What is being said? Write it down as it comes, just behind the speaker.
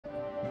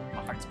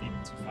speed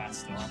too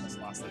fast, still almost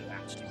lost that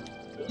match.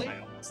 Dude. I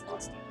almost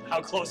lost it.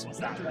 How close was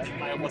that?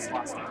 I almost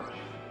lost it. I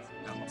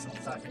almost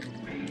lost it.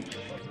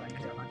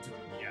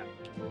 Yeah.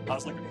 I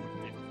was looking for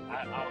it. I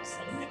was.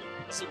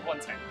 This was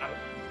 110.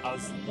 I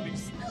was looking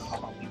for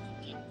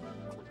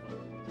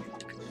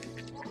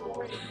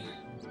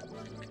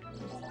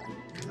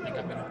I think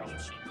I'm gonna roll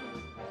Sheik.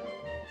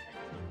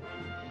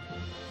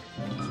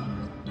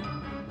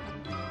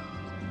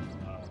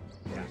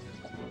 Yeah.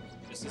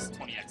 This is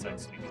 20XX,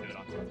 so we can do it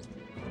on.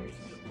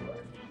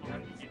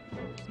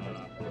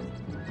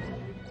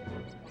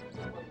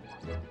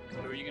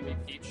 Who are you gonna be,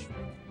 Peach?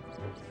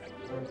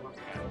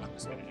 Okay, I'm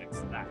just gonna X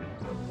that.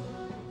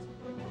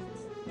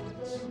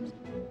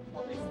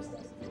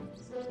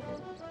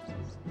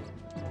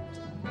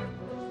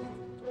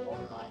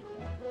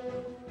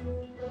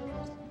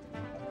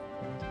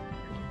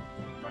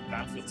 Run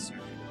battlefield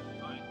circuit.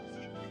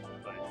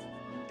 But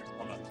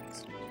hold on, please.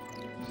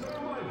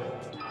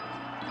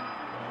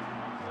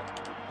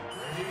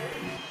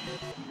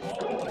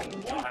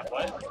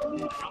 What?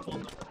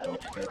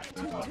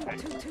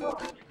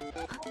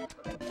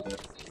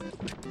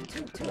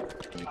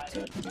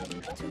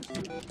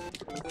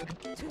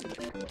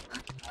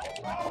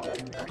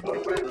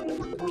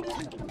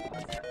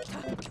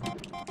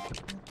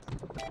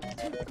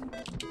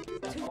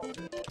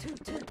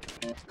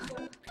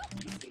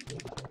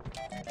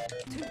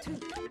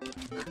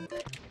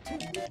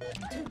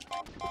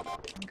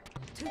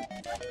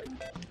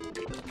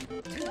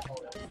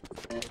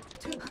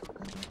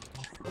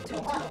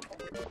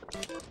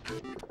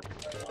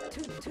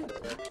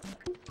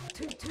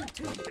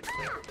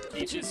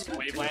 Peach's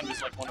waveland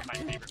is like one of my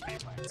favorite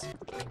wavelands.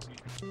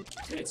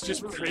 It's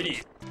just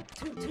pretty.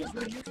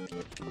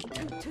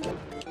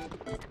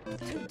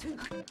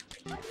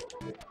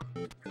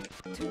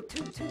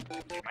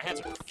 My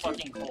hands are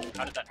fucking cold.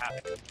 How did that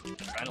happen?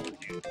 Adrenaline,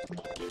 dude.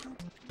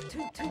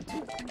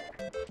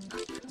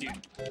 Dude,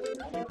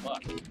 holy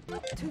fuck.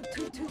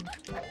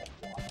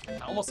 I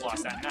almost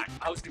lost that match.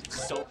 I was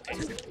so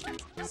pissed.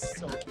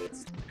 So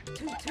pissed.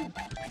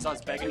 So I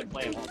was begging to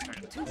play an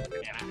alternative.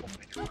 Man, I hope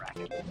they do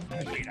bracket.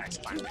 Wait, I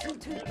finally.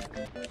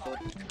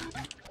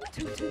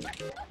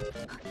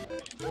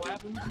 What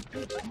happened?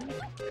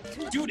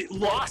 Dude, it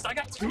lost! I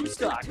got 2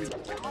 stocks!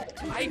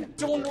 I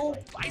don't know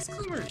ice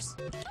cleavers!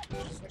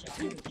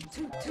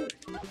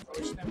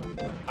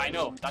 I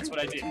know, that's what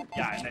I did.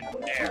 Yeah, and then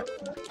there.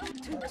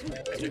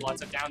 I did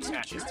lots of down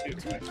smashes too.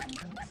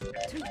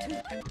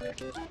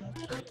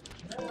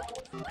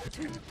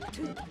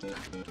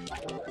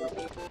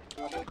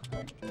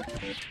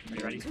 Are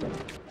you ready?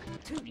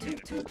 Me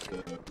neither.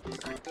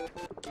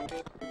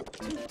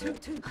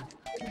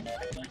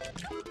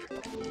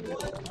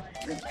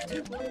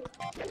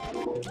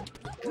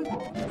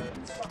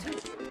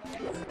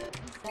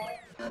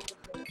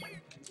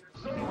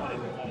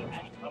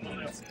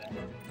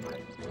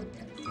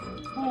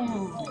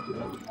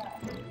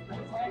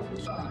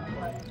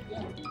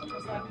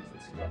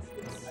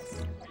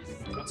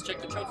 Let's check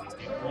the trophies,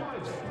 dude.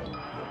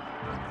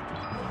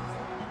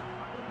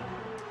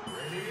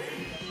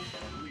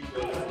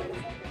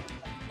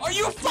 Are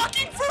you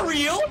fucking for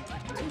real?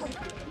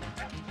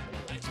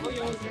 Oh,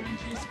 yo,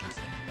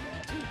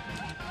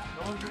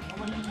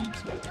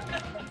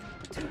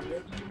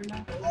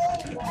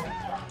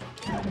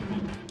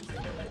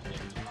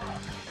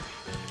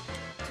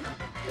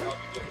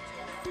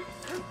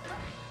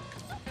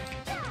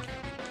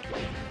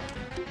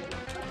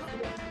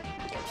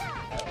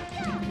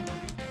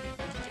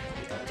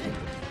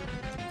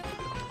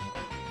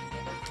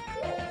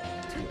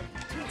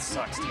 That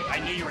sucks, dude. I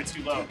knew you were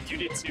too low. You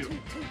did too.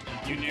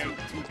 You knew.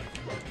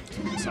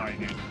 Sorry,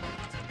 dude.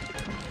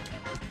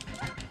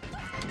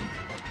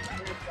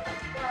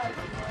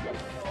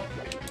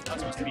 Not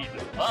supposed to be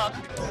up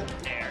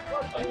there,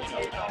 but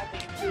you know.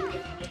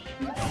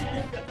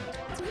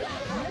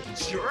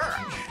 Sure.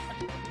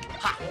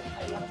 Ha.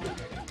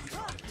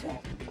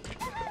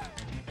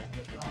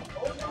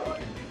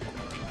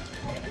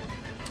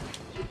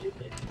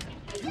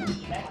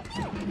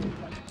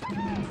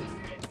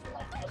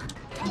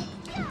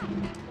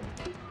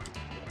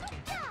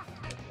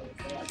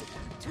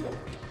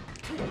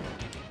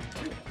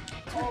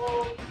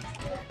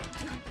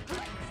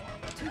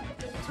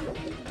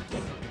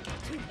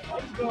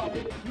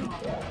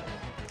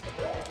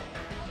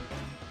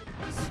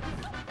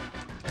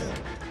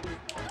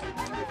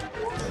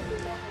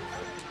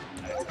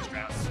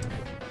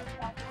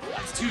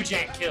 That's 2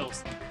 jank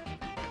kills.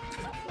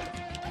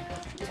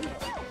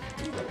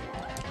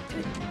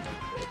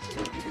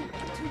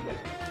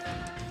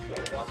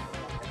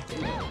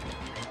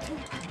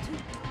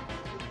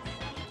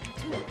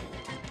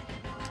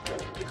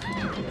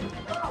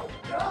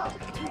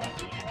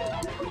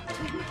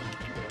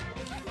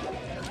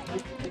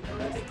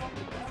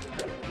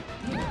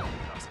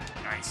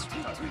 Nice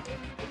recovery.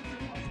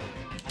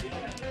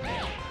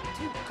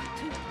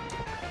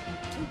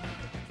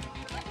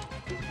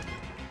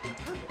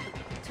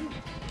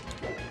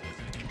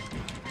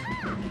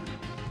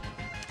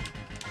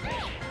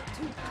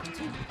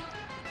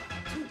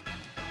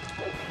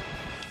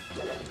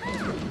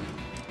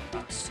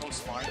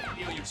 smart.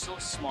 Yo, you're so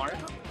smart.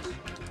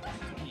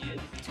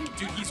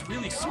 Dude, he's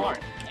really smart.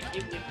 I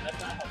can't believe that's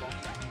not how long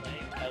I'm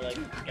playing. I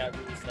like got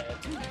really sad.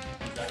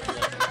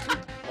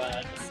 Wow,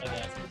 that's so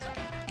bad.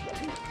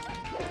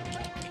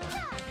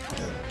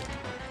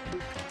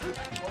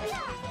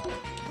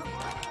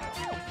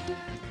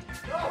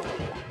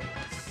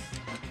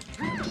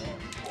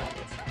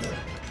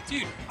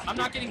 Dude, I'm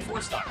not getting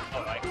 4-star.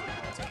 Oh,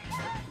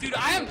 dude,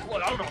 I am.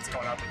 Well, I don't know what's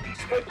going on with these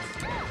shit.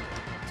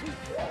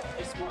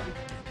 He's smart.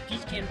 He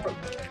can pro.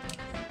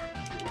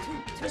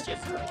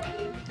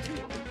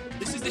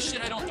 This is the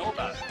shit I don't know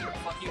about.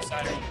 Fuck you,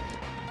 Saturn.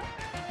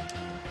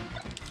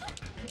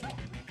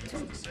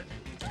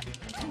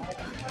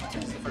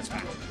 This is the first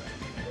match.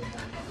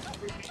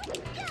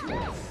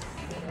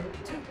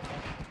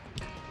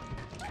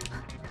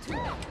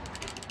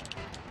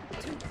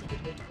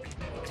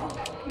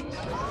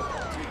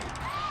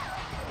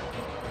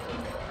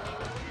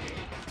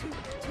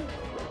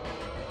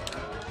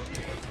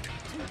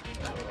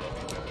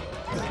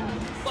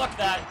 Fuck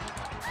that!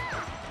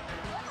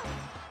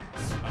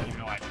 I don't even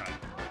know why I tried.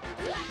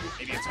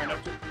 Maybe it turned up.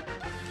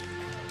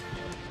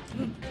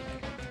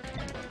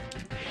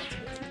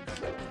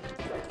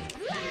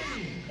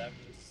 That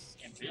was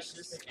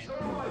ambitious and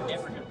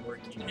never gonna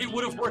work. It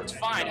would have worked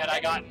fine had I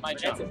gotten my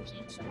jump.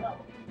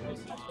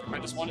 I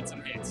just wanted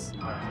some hits.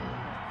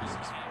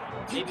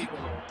 Maybe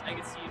I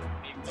could see it.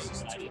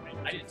 Maybe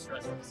I didn't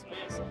trust this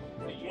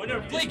way.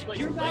 Whenever Blake,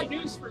 you're not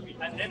news for me.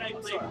 And then I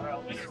played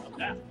winner of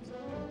that.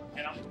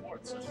 And I'm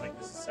fourth, so it's like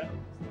this is 7.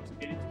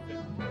 Get it to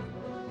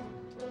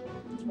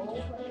 5.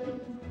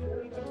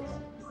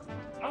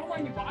 I don't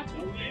want you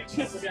watching games.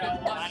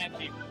 Ban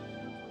FD.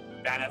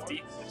 Ban FD?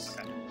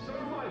 Okay.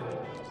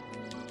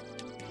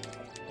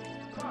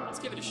 Let's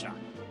give it a shot.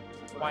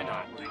 Why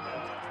not?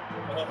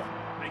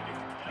 Thank you.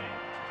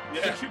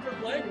 Yeah, super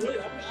play? Really?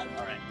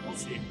 Alright, we'll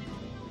see.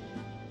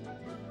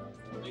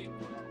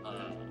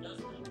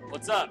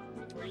 What's up?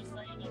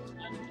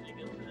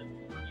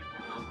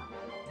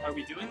 Are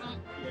we doing that?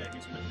 Yeah,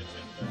 he's gonna pitch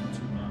in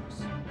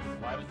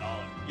 $2.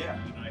 $5. Yeah,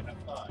 and I have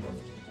 5.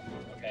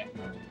 Okay.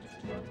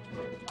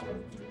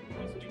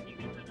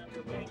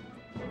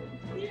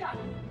 Yeah.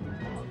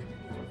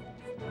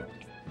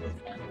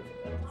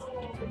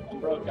 I'm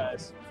broke,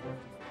 guys.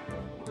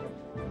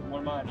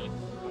 More money.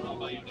 I'll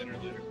buy you dinner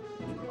later.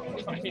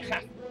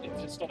 Yeah, I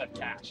just don't have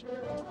cash.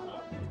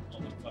 Oh,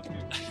 fuck you.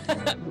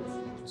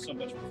 So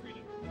much for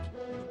freedom.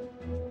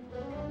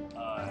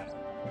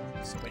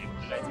 So wait,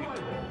 what did I do?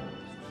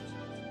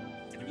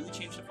 Did it really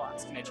change the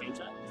fonts? Can I change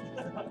that?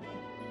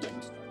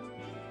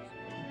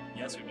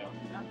 Yes or no?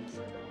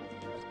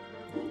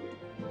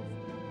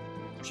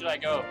 Where should I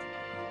go?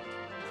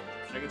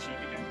 Should I go Sheik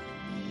again?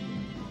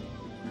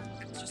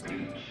 Let's just do it.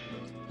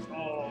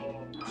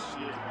 Oh,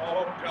 shit.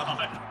 Oh,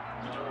 God.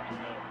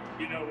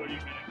 You know where you're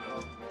gonna go.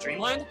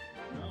 Dreamland?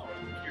 No,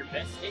 your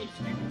best stage,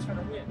 you can try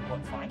to win.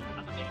 What, fine?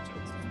 I'm not getting to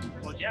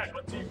it. Well, yeah, go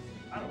to.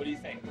 What do you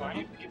think?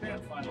 Fine? He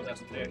banned final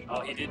destination.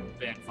 Oh, he did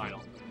ban final.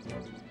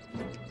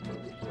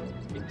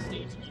 Pick the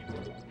stage you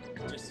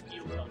just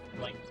feel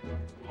like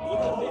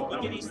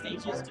look at these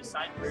stages,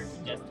 decide where your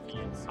destiny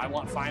is. I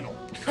want final.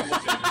 If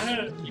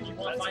you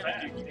want That's final,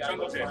 bad. you gotta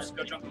Jungle go James, final.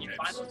 go Jungle If James.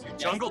 finals your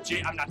Jungle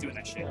J. I'm not doing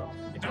that shit.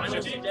 destiny. If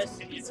finals your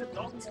destiny, It's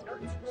adult.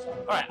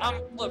 Alright,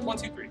 look, 1,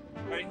 2, 3.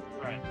 Ready?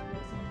 Alright.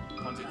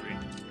 1, 2, 3.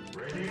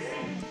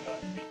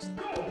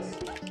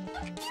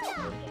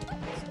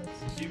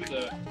 He was a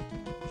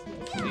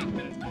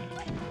 8-minute match.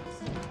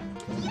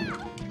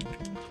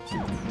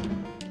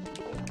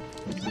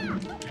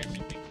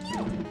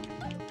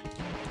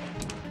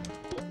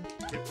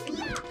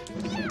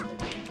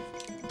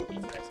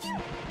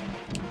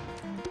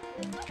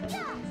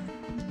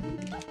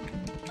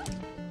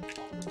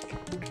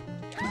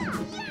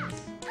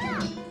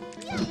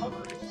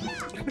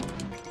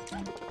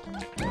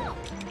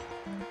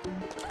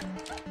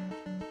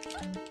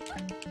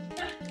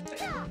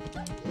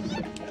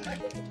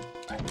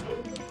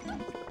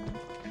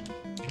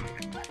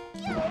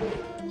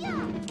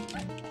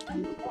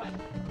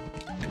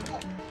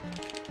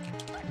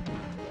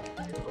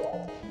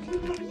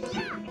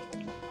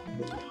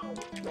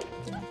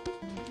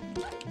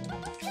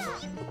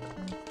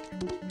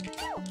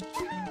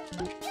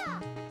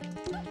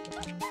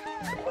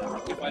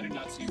 If I do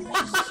not see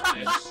one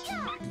snitch,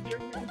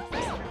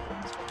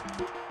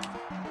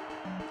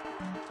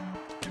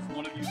 if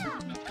one of you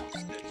does not have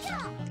snitch,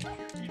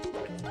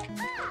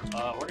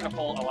 We're gonna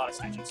pull a lot of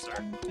snitches,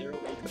 sir. they're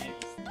away from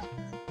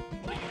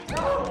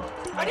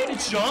I didn't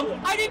jump!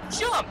 I didn't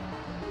jump!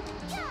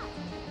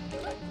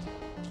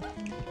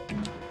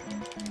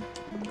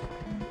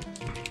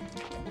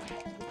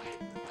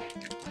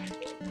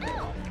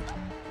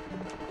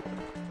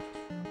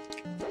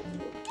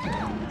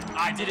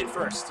 I did it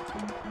first.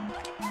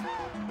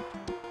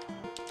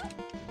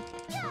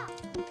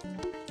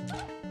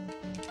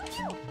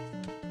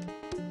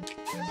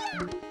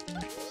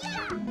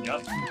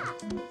 Yep.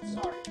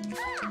 Sorry.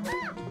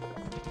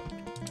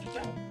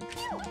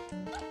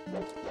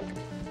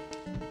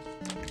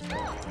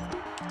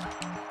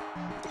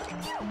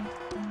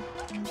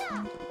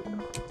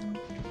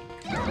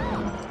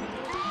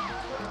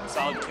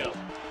 solid kill.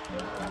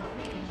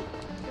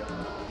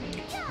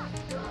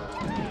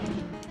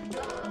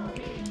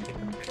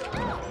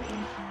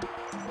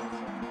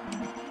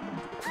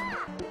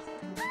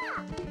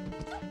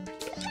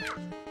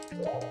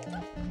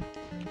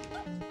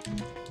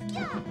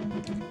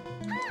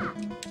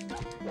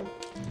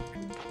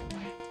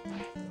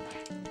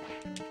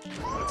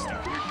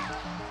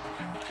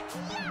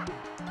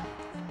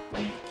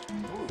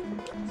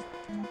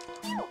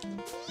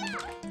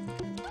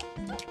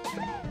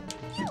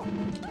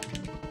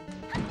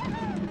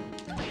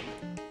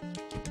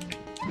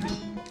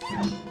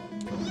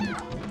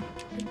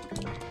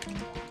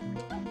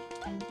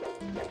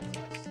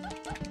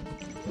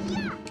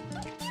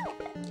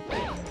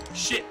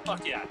 Shit,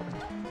 fuck yeah.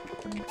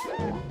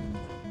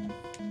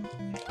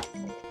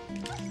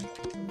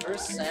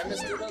 First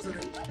Samus do those and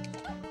then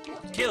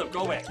Caleb,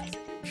 go away.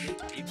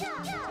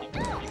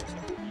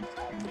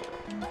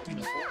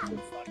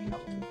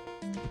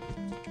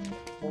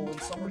 well, when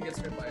someone gets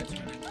hit by a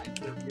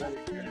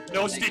twin,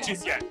 No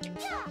stitches yet.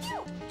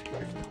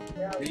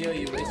 Video,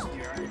 you wasted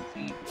your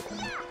RNG.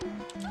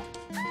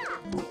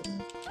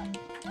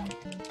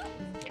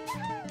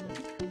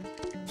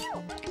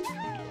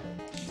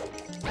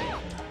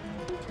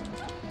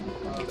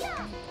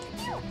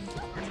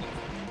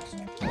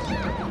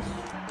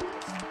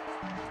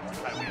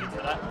 I waited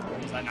for that.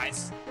 Was that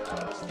nice?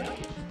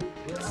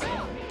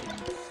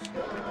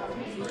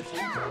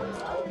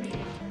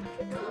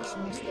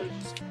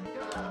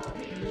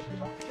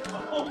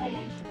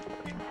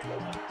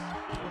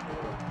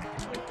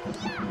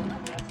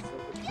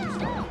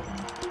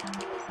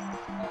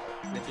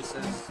 It just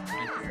says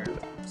right there,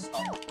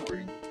 stop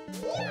recording.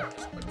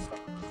 Just click stop.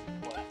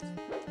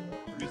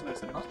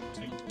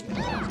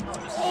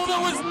 Oh,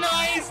 that was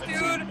nice,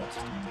 dude!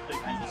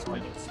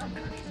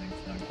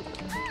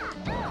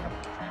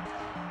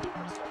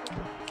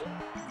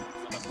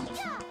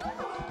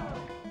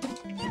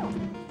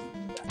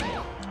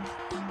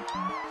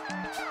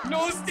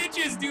 No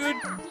stitches, dude!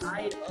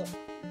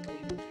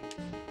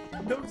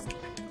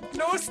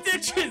 No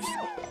stitches!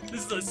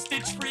 This is a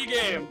stitch-free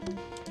game.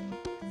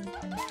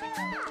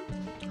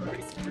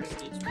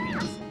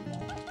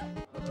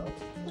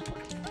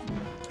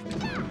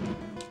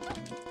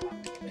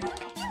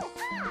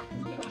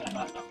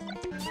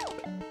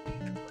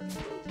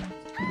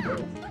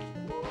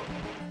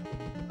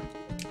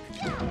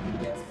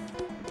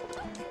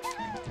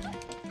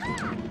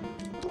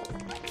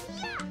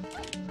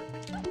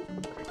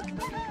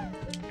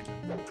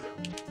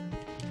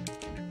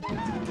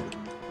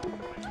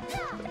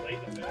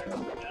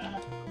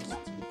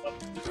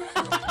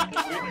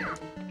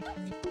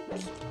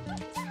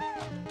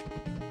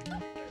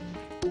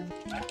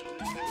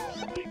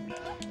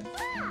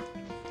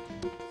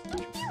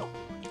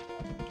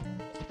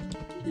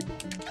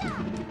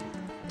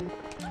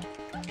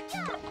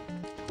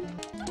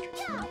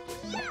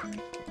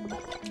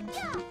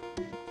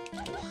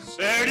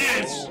 There it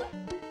is!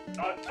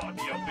 Not on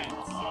the open.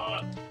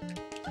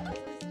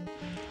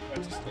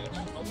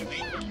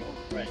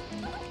 Right.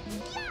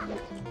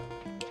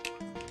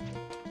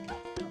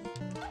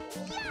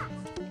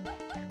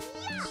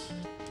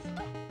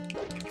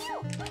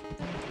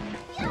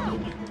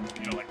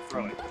 You know, like,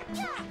 throw it.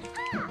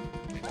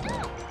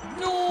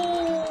 No!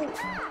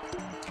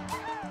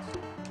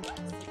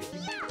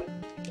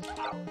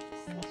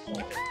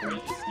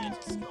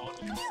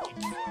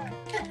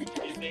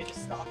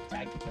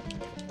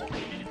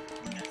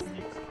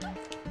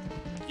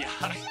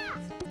 Yeah,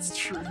 it's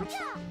true.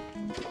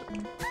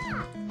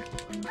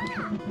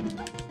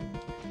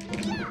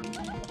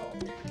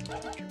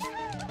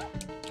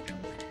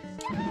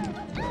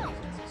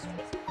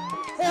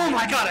 Oh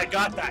my god, I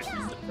got that! It's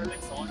the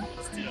perfect song,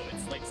 but still,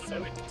 it's like so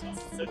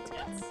intense, so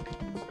tense.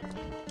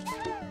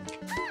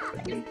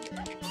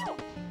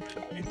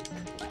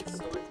 It's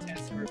so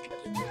intense and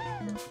repetitive.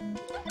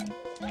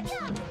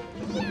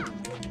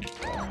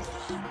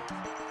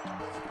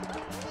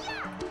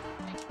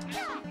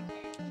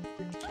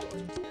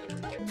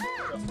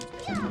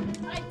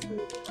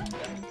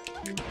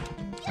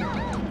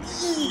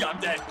 Eee, I'm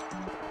dead.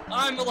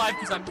 I'm alive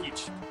because I'm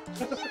Peach.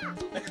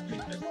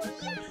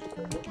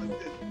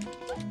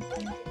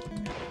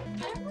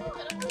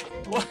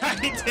 Well, I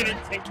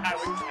didn't think I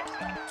would get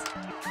that.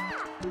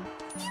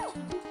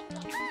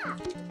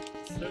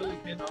 It's literally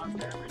been on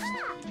average.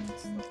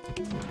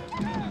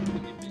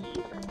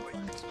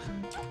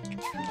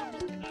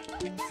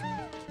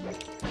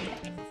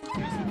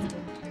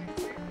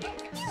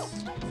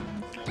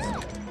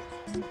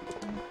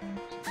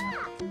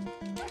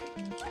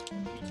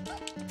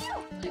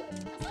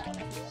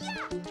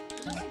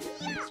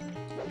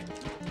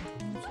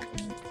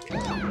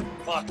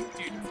 Fuck,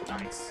 dude,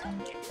 nice.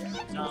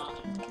 Nah.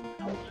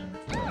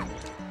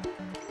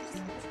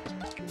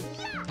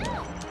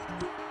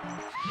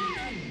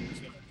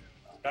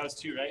 That was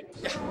 2, right?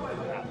 That's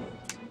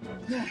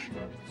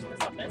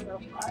not bad, though.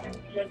 You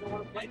guys don't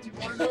want to play 2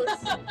 more of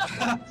those?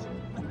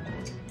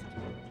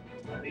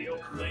 Leo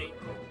play.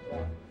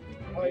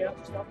 Oh, yeah,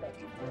 stop that.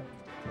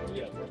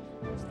 Yeah.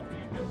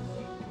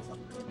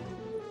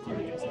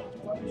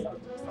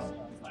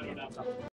 I don't know.